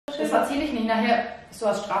das erzähle ich nicht. Nachher ist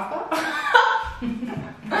sowas strafbar.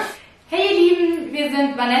 Hey ihr Lieben, wir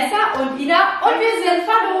sind Vanessa und Ida und wir sind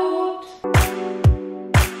verlobt.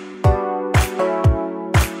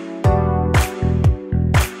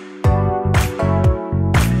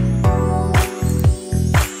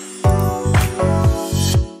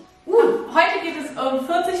 Heute geht es um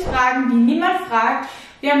 40 Fragen, die niemand fragt.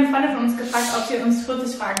 Wir haben eine Freundin von uns gefragt, ob sie uns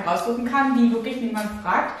 40 Fragen raussuchen kann, die wirklich niemand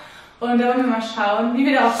fragt. Und da wollen wir mal schauen, wie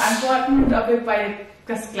wir darauf antworten und ob wir beide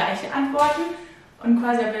das Gleiche antworten und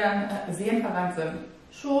quasi, ob wir dann seelenverwandt sind.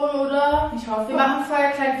 Schon, oder? Ich hoffe. Wir machen vorher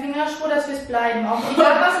einen kleinen Fingerschwur, dass wir es bleiben. Auch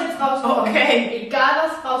egal, was jetzt rauskommt. Okay. Egal,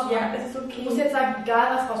 was rauskommt. Ja, es ist okay. Du musst jetzt sagen, egal,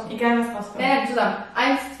 was rauskommt. Egal, was rauskommt. Nein, zusammen.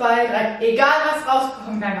 1, 2, 3. Egal, was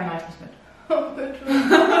rauskommt. Nein, dann mache ich nicht mit. Oh, bitte.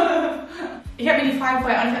 Ich habe mir die Fragen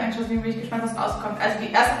vorher auch nicht angeschaut, deswegen bin ich gespannt, was rauskommt. Also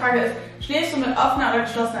die erste Frage ist, schläfst du mit offener oder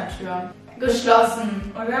geschlossener Tür?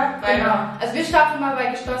 Geschlossen. Oder? Genau. Also wir starten mal bei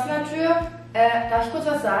geschlossener Tür. Darf ich kurz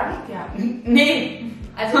was sagen? Ja. Nee.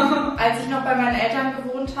 Also als ich noch bei meinen Eltern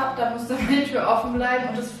gewohnt habe, da musste meine Tür offen bleiben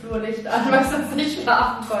und das Flurlicht an, weil ich sonst nicht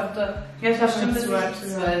schlafen konnte. Jetzt war bestimmt bis zu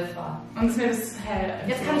ich 12 war. Und es wird hell.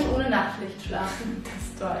 Jetzt kann ich ohne Nachtlicht schlafen. Das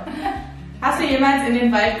ist toll. Hast du jemals in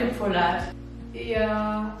den Wald gepullert?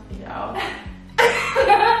 Ja. Ich auch.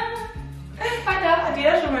 Hat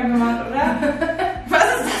jeder schon mal gemacht, oder? Was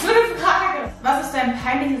ist das für eine Frage? Was ist dein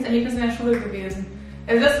peinliches Erlebnis in der Schule gewesen?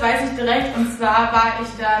 Also das weiß ich direkt, und zwar war ich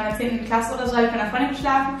da in der 10. Klasse oder so, habe ich mit einer Freundin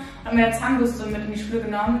geschlafen und habe mir eine Zahnbürste mit in die Schule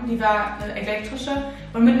genommen, die war eine elektrische,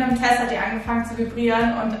 und mitten im Test hat die angefangen zu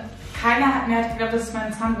vibrieren und keiner hat mir geglaubt, dass es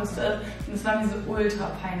meine Zahnbürste ist, und es war mir so ultra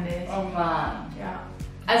peinlich. Oh Mann. Ja.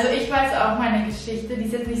 Also ich weiß auch meine Geschichte, die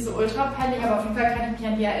ist jetzt nicht so ultra peinlich, aber auf jeden Fall kann ich mich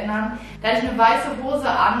an die erinnern. Da hatte ich eine weiße Hose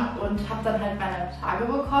an und habe dann halt meine Tage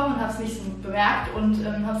bekommen und habe es nicht so bemerkt und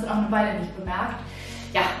habe es dann auch eine Weile nicht bemerkt.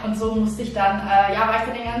 Ja, und so musste ich dann, war ich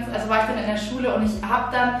dann in der Schule, und ich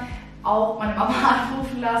habe dann auch meine Mama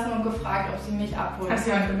anrufen lassen und gefragt, ob sie mich abholt. Hast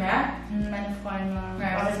du jemand gemerkt? Meine Freundin.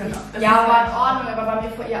 Ja, war in Ordnung, aber war mir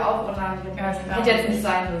vor ihr auch unangenehm. Ja, hätte jetzt nicht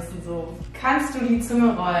sein müssen, so. Kannst du die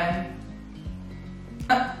Zunge rollen?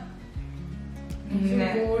 Nicht so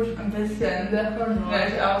gut. Ein bisschen. Ja,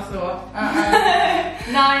 ich auch so.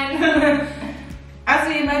 Nein. Hast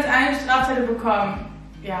du jemals eine Strafzettel bekommen?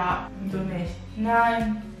 Ja, du nicht.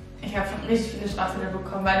 Nein. Ich habe schon richtig viele Strafzettel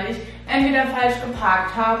bekommen, weil ich entweder falsch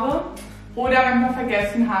geparkt habe oder manchmal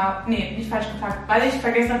vergessen habe. Nee, nicht falsch geparkt, weil ich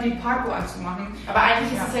vergessen habe, die Parkuhr anzumachen. Aber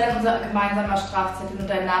eigentlich ist es ja unser gemeinsamer Strafzettel und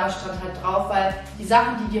dein Name stand halt drauf, weil die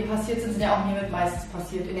Sachen, die dir passiert sind, sind ja auch mir mit meistens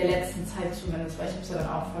passiert, in der letzten Zeit zumindest, weil ich habe es ja dann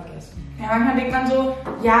auch vergessen. Ja, manchmal denkt man so,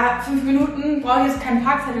 ja, 5 Minuten brauche ich jetzt keinen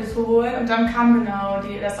Parkzettel zu holen, und dann kam genau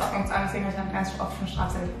das Ordnungsamt, deswegen habe ich dann ganz oft schon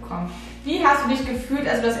Strafzettel bekommen. Wie hast du dich gefühlt,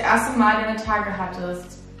 als du das erste Mal deine Tage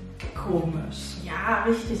hattest? Komisch. Ja,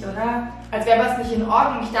 richtig, oder? Als wäre was nicht in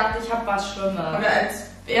Ordnung. Ich dachte, ich habe was Schlimmes. Oder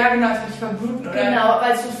als würde ich verbluten, oder? Genau,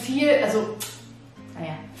 weil so viel, also,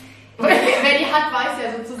 naja. Wer die hat, weiß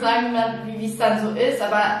ja sozusagen, wie es dann so ist.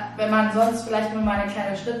 Aber wenn man sonst vielleicht nur mal eine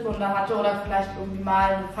kleine Schnittwunde hatte oder vielleicht irgendwie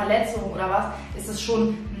mal eine Verletzung oder was, ist es schon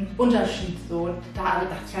ein Unterschied. So. Da dachte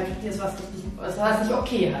ich halt, hier ist was war nicht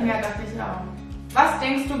okay. Halt. Ja, dachte ich auch. Was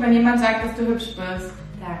denkst du, wenn jemand sagt, dass du hübsch bist?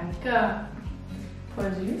 Danke.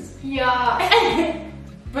 Voll süß. Ja.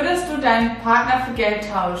 Würdest du deinen Partner für Geld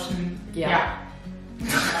tauschen? Ja.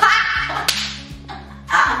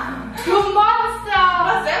 Du Monster! Du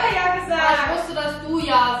hast selber ja gesagt. Ich wusste, dass du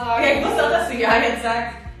ja sagst. Ja, ich wusste auch, dass du ja jetzt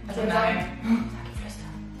sagst. Also nein.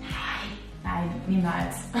 Nein,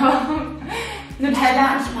 niemals. Nutella?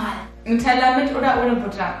 Manchmal. Nutella mit oder ohne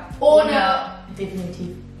Butter? Ohne.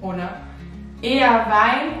 Definitiv ohne. Eher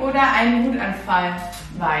Wein oder ein Wutanfall?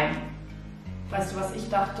 Wein. Weißt du, was ich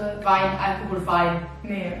dachte? Wein, Alkohol, Wein.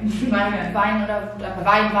 Nee, Wein. Wein oder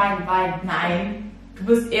Wutanfall? Wein. Nein. Du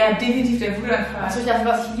bist eher definitiv der Wutanfall. Achso, ich dachte,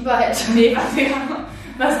 was ich lieber hätte. Nee,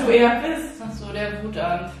 was du eher bist. Achso, der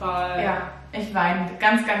Wutanfall. Ja, ich weine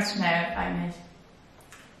ganz, ganz schnell, weine ich.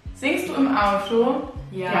 Singst du im Auto?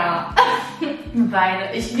 Ja.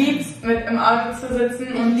 Beide. Ich lieb's, im Auto zu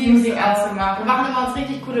sitzen und die Musik anzumachen. Wir machen immer uns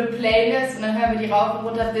richtig coole Playlists und dann hören wir die rauf und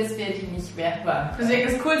runter, bis wir die nicht mehr hören. Deswegen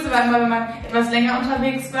ist es cool zu werden, wenn man etwas länger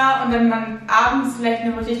unterwegs war und dann man abends vielleicht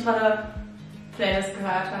eine richtig tolle Playlist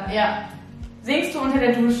gehört hat. Ja. Singst du unter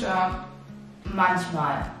der Dusche?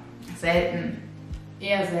 Manchmal. Selten.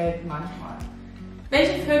 Eher selten, manchmal.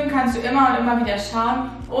 Welchen Film kannst du immer und immer wieder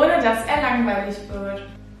schauen, ohne dass er langweilig wird?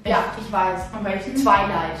 Ja, ich weiß. Und welchen?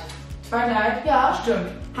 Twilight. Twilight? Ja. Stimmt.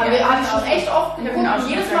 Habe ich schon echt oft geguckt und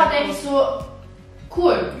jedes Mal denke ich so,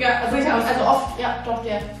 cool. Ja, also oft, ja, doch,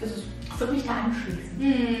 der ist es. So mich da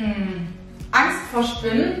anschließen. Angst vor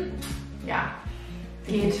Spinnen? Ja.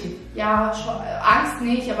 Geht. Ja, schon, Angst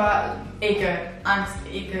nicht, aber Ekel. Angst,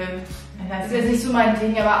 Ekel. das ist jetzt nicht so mein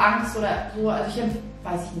Ding, aber Angst oder so, also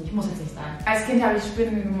weiß ich nicht, muss jetzt nicht sein. Als Kind habe ich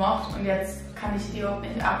Spinnen gemocht und jetzt kann ich die überhaupt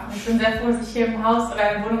nicht ab. Ich bin sehr froh, dass ich hier im Haus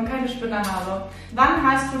oder in der Wohnung keine Spinne habe.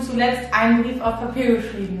 Wann hast du zuletzt einen Brief auf Papier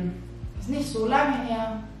geschrieben? Ist nicht so lange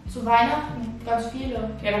her. Zu Weihnachten, ganz viele.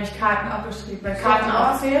 Ja, da habe ich Karten auch geschrieben. Weil Karten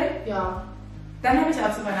auch zählen? Ja. Dann habe ich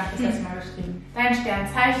auch zu Weihnachten das letzte Mal geschrieben. Dein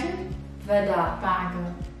Sternzeichen? Widder.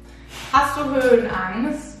 Waage. Hast du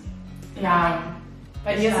Höhenangst? Ja.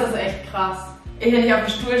 Bei dir ist das echt krass. Wenn ich auf dem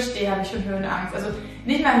Stuhl stehe, habe ich schon Höhenangst. Also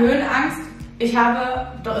nicht mal Höhenangst,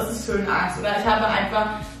 doch ist es Höhenangst. Oder ich habe einfach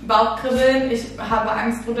Bauchkribbeln, ich habe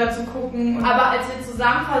Angst runter zu gucken. Aber als wir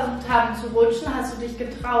zusammen versucht haben zu rutschen, hast du dich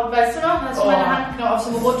getraut. Weißt du noch? Hast du meine Hand genommen auf so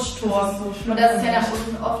einem Rutschturm. So schlimm. Und das ist ja nach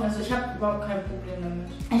unten offen. Also ich habe überhaupt kein Problem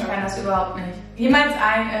damit. Ich kann das überhaupt nicht. Jemals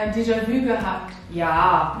ein Déjà-vu gehabt?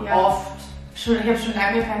 Ja, oft. Ich habe schon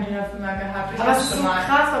lange kein Déjà-vu mehr gehabt. Aber es ist so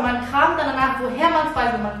krass, weil man kramt dann danach, woher man es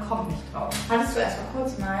weiß und man kommt nicht drauf. Hattest du erst mal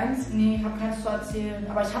kurz meins? Nee, ich habe keins zu erzählen.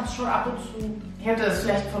 Aber ich habe es schon ab und zu. Ich hatte das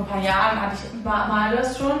vielleicht vor ein paar Jahren, hatte ich mal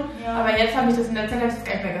das schon. Ja. Aber jetzt habe ich das in der Zeit gar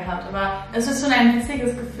nicht mehr gehabt. Aber es ist schon ein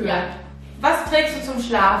witziges Gefühl. Ja. Was trägst du zum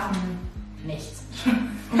Schlafen? Nichts.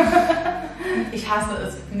 Ich hasse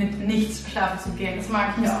es, mit nichts schlafen zu gehen. Das mag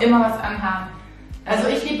ich muss immer was anhaben. Also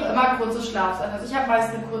ich liebe immer kurze Schlafs an. Also ich habe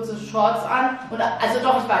meist eine kurze Shorts an. Also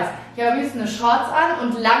doch, ich weiß. Ich habe am liebsten eine Shorts an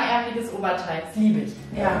und langärmeliges Oberteil. Das liebe ich.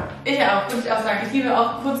 Ja, ich auch, würde ich auch sagen. Ich liebe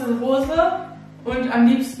auch kurze Hose und am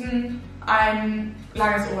liebsten ein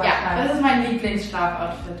langes Oberteil. Ja, das ist mein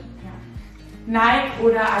Lieblingsschlafoutfit. Ja. Nike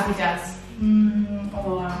oder Adidas? Ich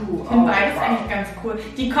finde beides eigentlich ganz cool.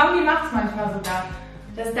 Die Kombi macht es manchmal sogar.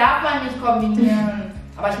 Das darf man nicht kombinieren.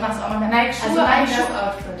 Aber ich mache es auch mal mit Nike-Schuhe,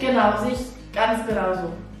 Adidas-Outfit. Genau, sehe ich ganz genau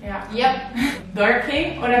so. Ja. Yep. Burger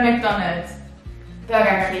King oder McDonald's?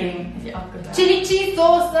 Burger King. Hätte ich auch gesagt. Chili Cheese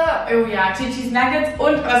Soße. Oh ja, Chili Cheese Nuggets.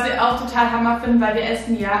 Und was wir auch total Hammer finden, weil wir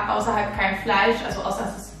essen ja außerhalb kein Fleisch, also außer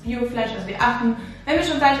es ist Biofleisch, also wir achten, wenn wir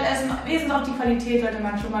schon Fleisch essen, wesentlich auf die Qualität sollte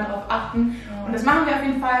man schon mal drauf achten. Ja. Und das machen wir auf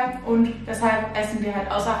jeden Fall. Und deshalb essen wir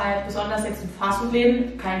halt außerhalb, besonders jetzt im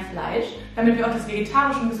Fastfood-Läden, kein Fleisch, damit wir auch das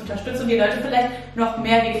Vegetarische ein bisschen unterstützen und die Leute vielleicht noch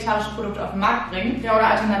mehr vegetarische Produkte auf den Markt bringen. Ja, oder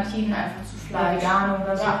Alternativen einfach zu Fleisch. Vegan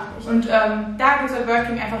oder so. Ja. Und da gibt es bei Burger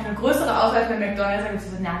King einfach eine größere Auswahl für McDonald's. Da gibt es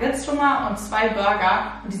diese Nuggets schon mal und 2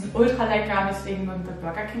 Burger. Und die sind ultra lecker, deswegen mögen wir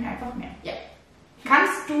Burger King einfach mehr. Ja.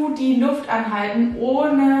 Kannst du die Luft anhalten,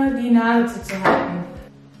 ohne die Nase zuzuhalten?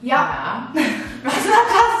 Ja. Was ist das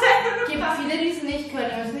denn? Es gibt viele, die es nicht können.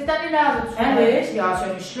 Die müssen sich dann die Nase zuhalten. Ehrlich? Ja, ist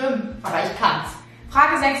ja nicht schlimm. Aber ich kann's.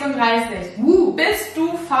 Frage 36. Bist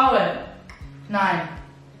du faul? Nein.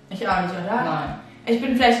 Ich auch nicht, oder? Nein. Ich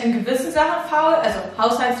bin vielleicht in gewissen Sachen faul, also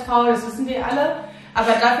haushaltsfaul, das wissen wir alle.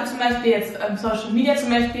 Aber dafür zum Beispiel jetzt Social Media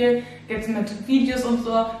zum Beispiel, jetzt mit Videos und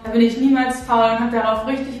so, da bin ich niemals faul und habe darauf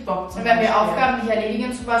richtig Bock. Und wenn wir Aufgaben nicht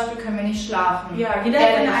erledigen zum Beispiel, können wir nicht schlafen. Ja, jeder hat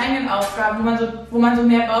seine eigenen Aufgaben, wo man so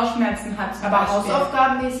mehr Bauchschmerzen hat. Aber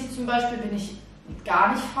hausaufgabenmäßig zum Beispiel bin ich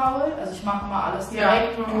gar nicht faul. Also ich mache immer alles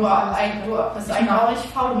direkt. Ja, du bist eigentlich auch nicht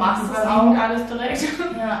faul, du machst es auch. Alles direkt.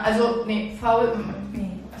 Ja, also nee, faul. Nee.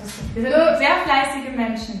 Wir sind sehr fleißige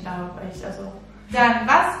Menschen, glaube ich. Also, dann,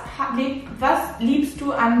 was liebst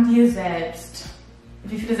du an dir selbst?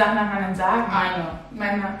 Wie viele Sachen darf man denn sagen?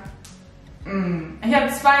 Meine. Ich habe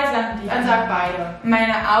 2 Sachen, die ich Dann sag beide.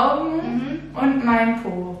 Meine Augen und mein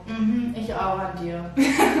Po. Ich auch an dir.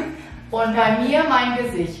 Und bei mir mein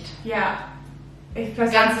Gesicht. Ja.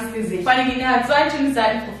 Ganzes Gesicht. Vor allem, Gina hat so ein schönes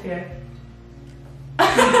Seitenprofil.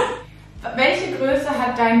 Welche Größe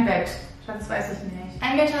hat dein Bett? Das weiß ich nicht.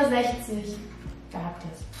 1,60 Meter. Da habt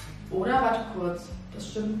ihr es. Oder? Warte kurz. Das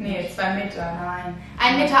stimmt nicht. Nee, 2 Meter. Nein.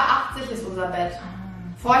 1,80 Meter ist unser Bett.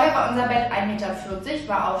 Vorher war unser Bett 1,40 Meter,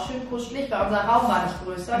 war auch schön kuschelig, weil unser Raum war nicht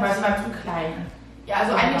größer. Aber es war zu klein. Ja,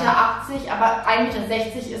 also 1,80 Meter, aber 1,60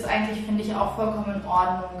 Meter ist eigentlich, finde ich, auch vollkommen in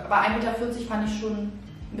Ordnung. Aber 1,40 Meter fand ich schon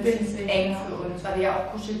ein bisschen eng für uns, weil wir ja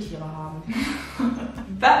auch Kuscheltiere haben.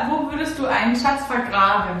 Wo würdest du einen Schatz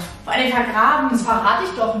vergraben? Vor allem vergraben? Das verrate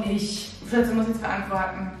ich doch nicht. Schatz, du musst jetzt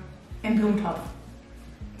beantworten. Im Blumentopf.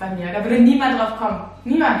 Bei mir. Da würde niemand drauf kommen.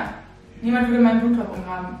 Niemand. Niemand würde meinen Blumentopf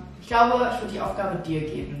umgraben. Ich glaube, ich würde die Aufgabe dir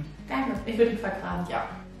geben. Danke. Ich würde ihn vergraben. Ja.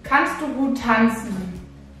 Kannst du gut tanzen?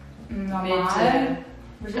 Normal.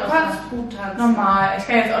 Du kannst gut tanzen. Normal. Ich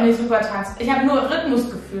kann jetzt auch nicht super tanzen. Ich habe nur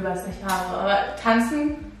Rhythmusgefühl, was ich habe. Aber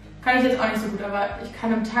tanzen kann ich jetzt auch nicht so gut. Aber ich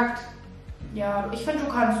kann im Takt. Ja, ich finde,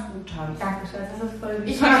 du kannst gut tanzen. Danke, Schatz. Das ist voll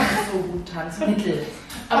lieb. Ich kann nicht so gut tanzen. Mittel.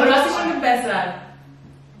 Aber du hast dich schon gebessert.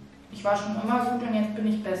 Ich war schon immer gut und jetzt bin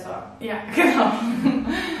ich besser. Ja, genau.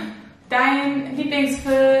 Dein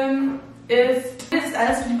Lieblingsfilm ist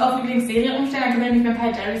alles auf Lieblingsserie umstellen, dann können wir nicht mehr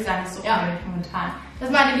bei Jerry sagen, das ist so unheimlich momentan. Das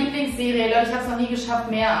ist meine Lieblingsserie, Leute. Ich habe es noch nie geschafft,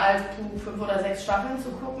 mehr als 5 oder 6 Staffeln zu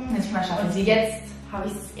gucken. Nicht mal schaffen. Und jetzt habe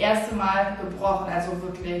ich es das erste Mal gebrochen, also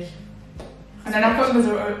wirklich. Und danach gucken wir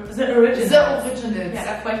The Originals. The Originals. Ja,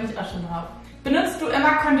 da freue ich mich auch schon drauf. Benutzt du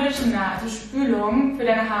immer Conditioner, also Spülung, für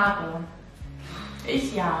deine Haare?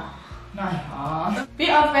 Ich ja. Naja.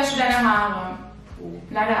 Wie oft wäschst du deine Haare?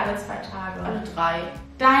 Leider alle 2 Tage. Alle 3.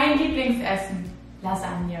 Dein Lieblingsessen?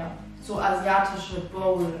 Lasagne. So asiatische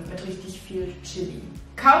Bowl mit richtig viel Chili.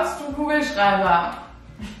 Kaufst du Kugelschreiber?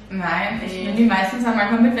 Nein, ich nehme die meistens dann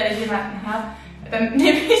manchmal mit, wenn ich jemanden habe. Dann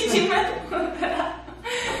nehme ich die mit.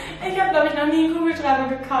 Ich habe, glaube ich, noch nie einen Kugelschreiber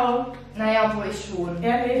gekauft. Naja, wo ich schon.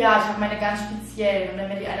 Ehrlich? Ja, ich habe meine ganz speziellen. Und wenn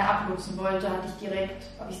mir die eine abluchsen wollte, habe ich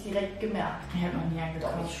es direkt gemerkt. Ich habe noch nie einen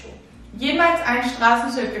gekauft. Doch, ich schon. Jemals ein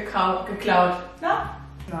Straßenschild geklaut? Na?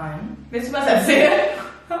 Nein. Willst du was erzählen?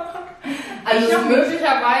 Also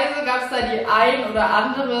möglicherweise gab es da die ein oder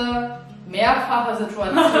andere mehrfache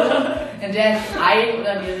Situation, in der ich ein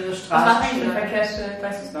oder mehrere Was war eigentlich Straßenschilder... ein Verkehrsschild?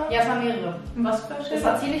 Weißt du es noch? Ja, es waren mehrere. Und was für ein Das Schild?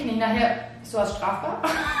 erzähle ich nicht. Nachher ist sowas strafbar.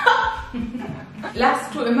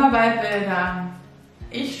 Lachst du immer bei Bildern?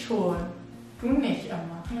 Ich schon. Du nicht immer.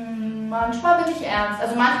 Manchmal bin ich ernst.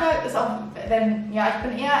 Also manchmal ist auch, ich bin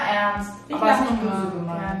eher ernst. Aber es ist nicht böse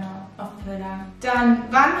gemeint. Gerne auf Bildern. Dann,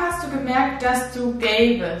 wann hast du gemerkt, dass du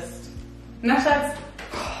gay bist? Na Schatz,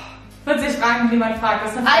 40 Fragen, die man fragt.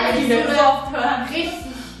 Das Als ich so so oft hören. richtig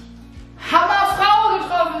Hammerfrau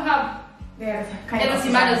getroffen habe. Ja, Das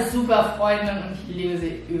ist meine super Freundin und ich liebe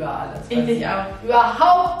sie über alles. Ich dich auch.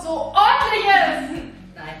 Überhaupt so ordentlich ist.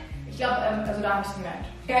 Nein, ich glaube, also da habe ich es gemerkt.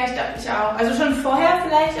 Ja, ich glaube, ich auch. Also schon vorher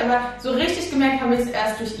vielleicht, aber so richtig gemerkt habe ich es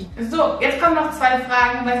erst durch ihn. So, jetzt kommen noch 2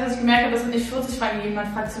 Fragen. Weißt du, was ich gemerkt habe? Es sind nicht 40 Fragen gegeben,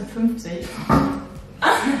 man fragt, es sind 50.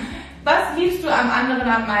 Was liebst du am anderen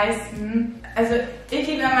am meisten? Also, ich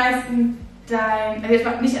liebe am meisten dein... Also,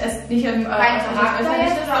 jetzt nicht im... Dein Charakter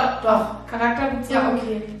jetzt? Doch. Charakter bezogen. Ja,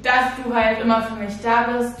 okay. Dass du halt immer für mich da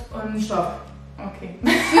bist und... Stopp. Okay.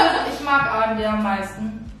 Ich mag an dir am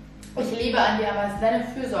meisten. Ich liebe an dir am meisten deine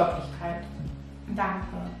Fürsorglichkeit.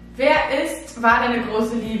 Danke. War deine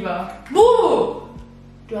große Liebe? Buh!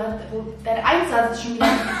 Dein Einsatz ist schon wieder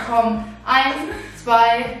gekommen. 1, 2,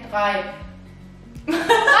 3.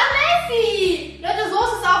 Messi! Leute, so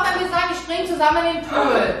ist es auch, wenn wir sagen, wir springen zusammen in den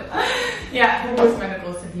Pool. Ja, Bubus ist meine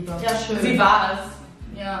große Liebe. Ja, schön. Sie war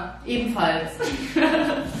es. Ja, ebenfalls.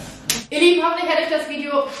 Ihr Lieben, hoffentlich hat euch das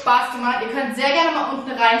Video Spaß gemacht. Ihr könnt sehr gerne mal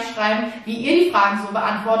unten reinschreiben, wie ihr die Fragen so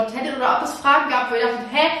beantwortet hättet oder ob es Fragen gab, wo ihr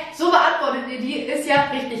dachtet, so beantwortet ihr die, ist ja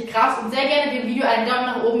richtig krass, und sehr gerne dem Video einen Daumen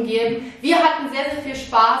nach oben geben. Wir hatten sehr, sehr viel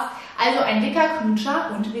Spaß. Also ein dicker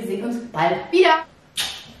Knutscher und wir sehen uns bald wieder.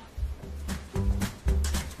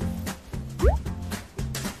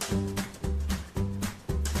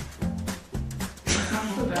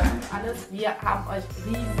 Alles, wir haben euch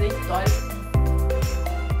riesig doll